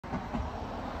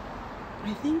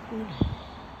I think what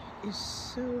is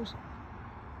so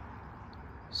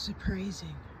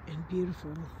surprising and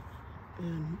beautiful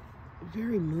and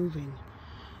very moving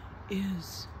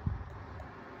is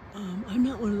I'm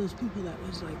not one of those people that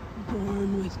was like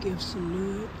born with gifts and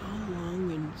knew it all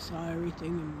along and saw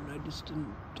everything, and I just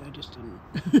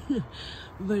didn't.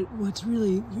 But what's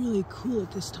really cool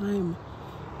at this time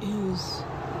is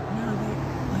now that,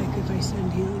 like, if I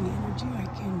send healing energy, I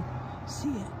can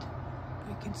see it.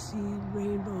 I can see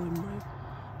rainbow in my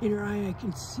inner eye. I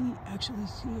can actually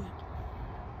see it.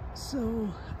 So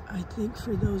I think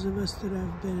for those of us that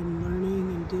have been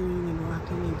learning and doing and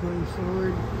walking and going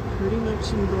forward pretty much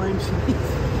in blind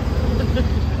faith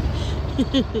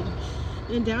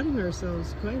and doubting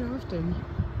ourselves quite often,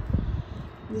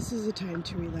 this is a time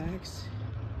to relax.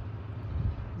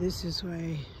 This is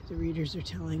why the readers are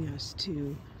telling us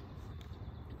to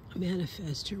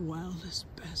manifest your wildest,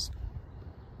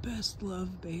 best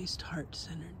love-based,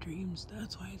 heart-centered dreams.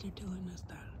 That's why they're telling us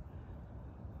that.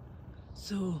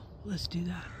 So let's do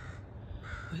that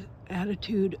with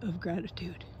attitude of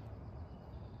gratitude.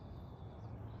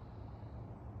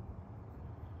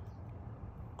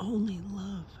 Only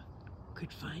love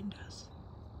could find us.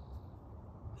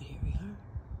 But here we are.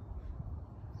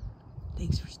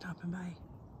 Thanks for stopping by.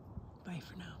 Bye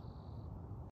for now.